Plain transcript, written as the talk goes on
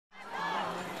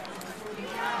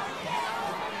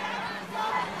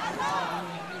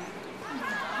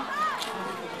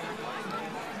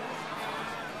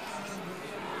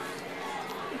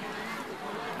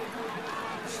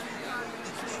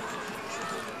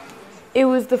It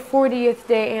was the 40th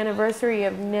day anniversary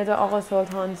of Nida Agha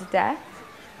Sultan's death,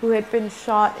 who had been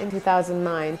shot in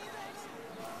 2009.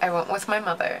 I went with my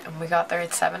mother, and we got there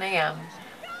at 7 a.m.,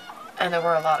 and there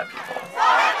were a lot of people.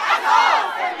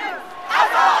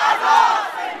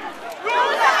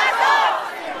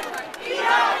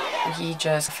 We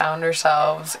just found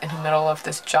ourselves in the middle of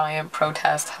this giant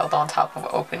protest held on top of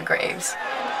open graves.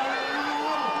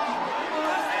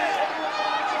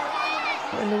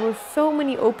 And there were so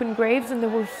many open graves, and there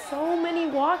were so many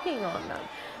walking on them.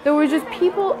 There were just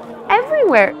people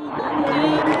everywhere.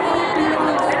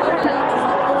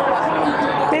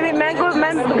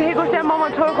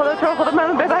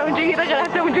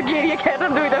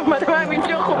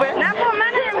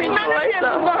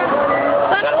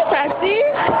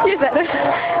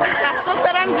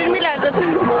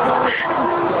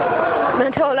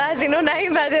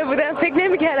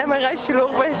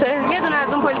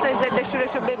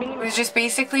 It was just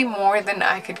basically more than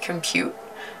I could compute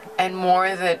and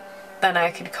more than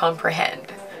I could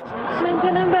comprehend.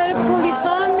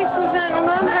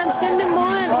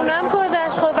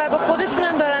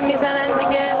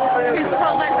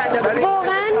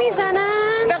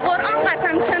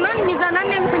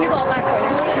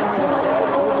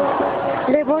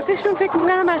 لباسشون فکر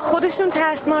می‌کنم از خودشون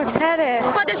ترسناک‌تره.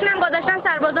 خودشون هم گذاشتن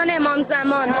سربازان امام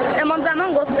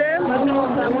زمان گفته؟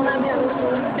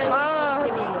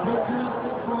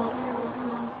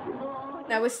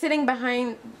 I was sitting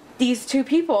behind these two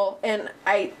people, and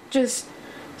I just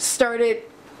started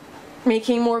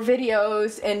making more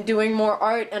videos and doing more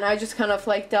art, and I just kind of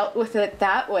like dealt with it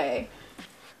that way.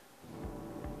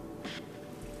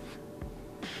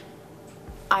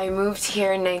 I moved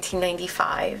here in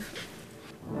 1995.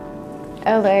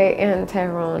 LA and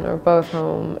Tehran are both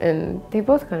home, and they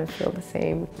both kind of feel the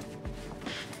same.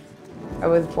 I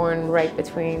was born right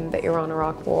between the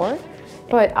Iran-Iraq War,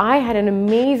 but I had an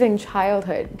amazing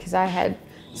childhood because I had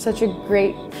such a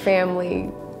great family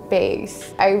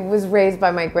base. I was raised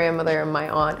by my grandmother and my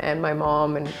aunt and my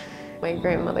mom, and my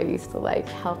grandmother used to like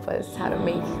help us how to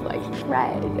make like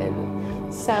thread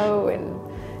and sew, and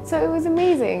so it was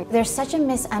amazing. There's such a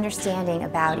misunderstanding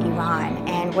about Iran,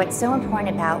 and what's so important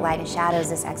about Light and Shadows,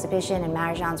 this exhibition, and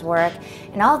Marjan's work,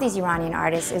 and all of these Iranian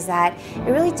artists, is that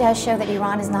it really does show that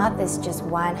Iran is not this just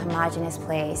one homogenous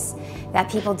place, that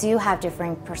people do have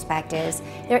differing perspectives.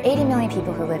 There are 80 million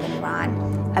people who live in Iran.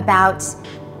 About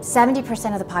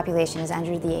 70% of the population is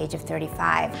under the age of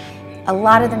 35. A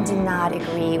lot of them do not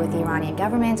agree with the Iranian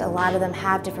government. A lot of them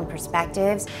have different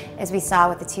perspectives, as we saw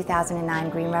with the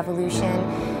 2009 Green Revolution.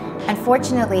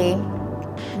 Unfortunately,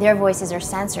 their voices are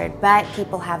censored, but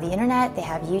people have the internet, they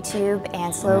have YouTube,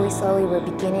 and slowly, we're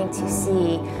beginning to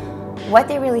see what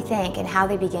they really think and how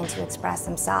they begin to express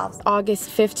themselves. August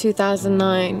 5th,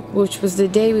 2009, which was the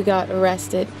day we got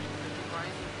arrested.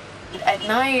 At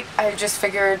night, I just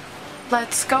figured,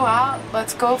 let's go out,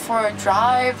 let's go for a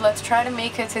drive, let's try to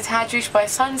make it to Tadrish by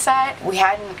sunset. We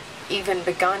hadn't even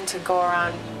begun to go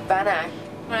around Vayghan.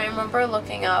 And I remember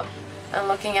looking up and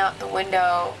looking out the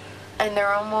window, and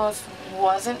there almost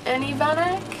wasn't any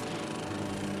Vayghan.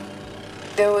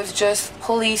 There was just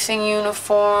policing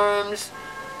uniforms,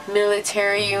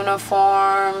 military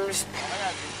uniforms.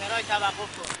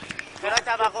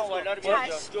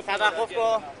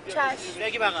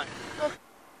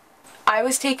 I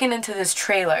was taken into this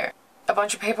trailer. A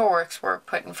bunch of paperworks were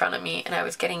put in front of me, and I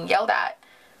was getting yelled at.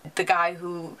 The guy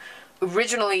who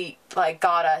originally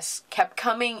got us kept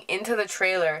coming into the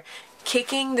trailer,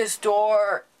 kicking this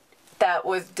door that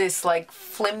was this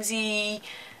flimsy.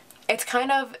 It's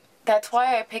kind of, that's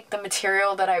why I picked the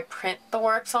material that I print the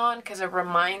works on, because it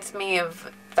reminds me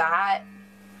of that,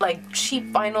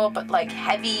 cheap vinyl but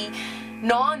heavy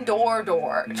non-door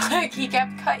door. He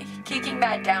kept kicking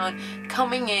that down,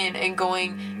 coming in and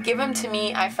going, give them to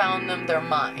me, I found them, they're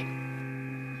mine.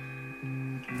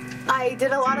 I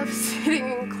did a lot of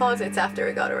sitting in closets after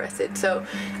I got arrested, so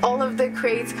all of the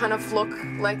crates kind of look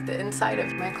like the inside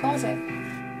of my closet.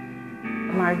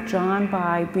 Marjan,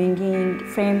 by bringing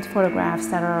framed photographs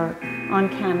that are on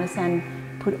canvas and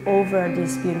put over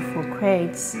these beautiful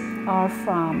crates, are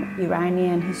from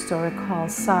Iranian historical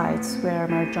sites where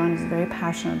Marjan is very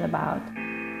passionate about.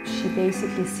 She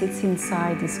basically sits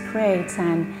inside these crates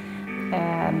and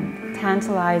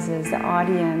tantalizes the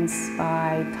audience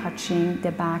by touching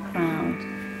the background.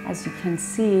 As you can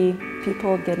see,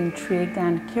 people get intrigued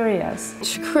and curious.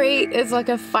 Each crate is like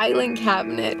a filing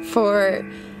cabinet for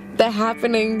the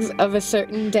happenings of a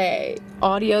certain day.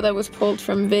 Audio that was pulled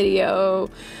from video,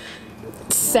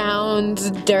 sounds,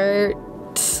 dirt,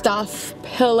 stuff,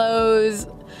 pillows,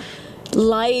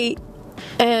 light,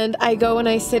 and I go and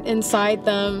I sit inside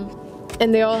them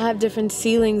and they all have different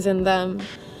ceilings in them.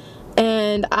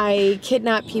 And I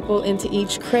kidnap people into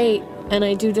each crate, and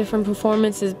I do different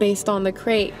performances based on the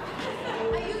crate.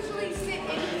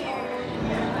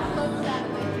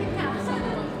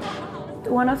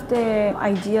 One of the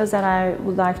ideas that I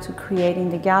would like to create in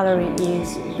the gallery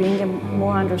is bring a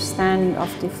more understanding of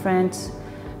different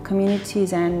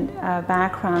communities and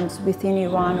backgrounds within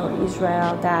Iran or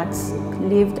Israel that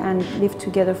lived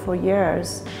together for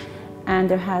years, and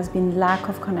there has been lack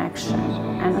of connection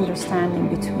and understanding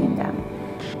between them.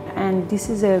 And this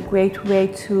is a great way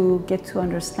to get to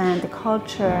understand the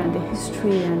culture and the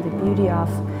history and the beauty of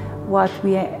what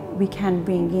we can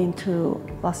bring into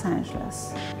Los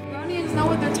Angeles. Iranians know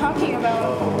what they're talking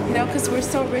about, you know, because we're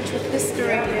so rich with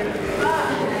history and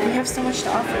we have so much to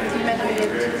offer to humanity,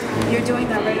 and you're doing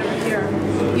that right over here.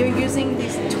 You're using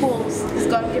these tools, these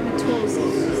God-given tools,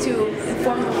 to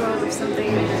inform the world of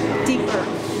something deeper.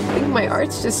 I think my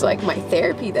art's just like my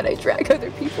therapy that I drag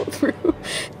other people through.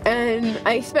 And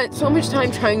I spent so much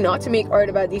time trying not to make art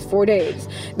about these 4 days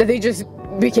that they just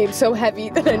became so heavy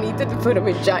that I needed to put them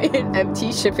in giant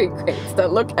empty shipping crates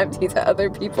that look empty to other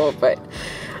people. But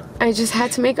I just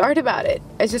had to make art about it.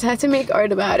 I just had to make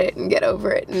art about it and get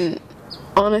over it. And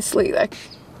honestly, like,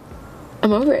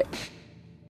 I'm over it.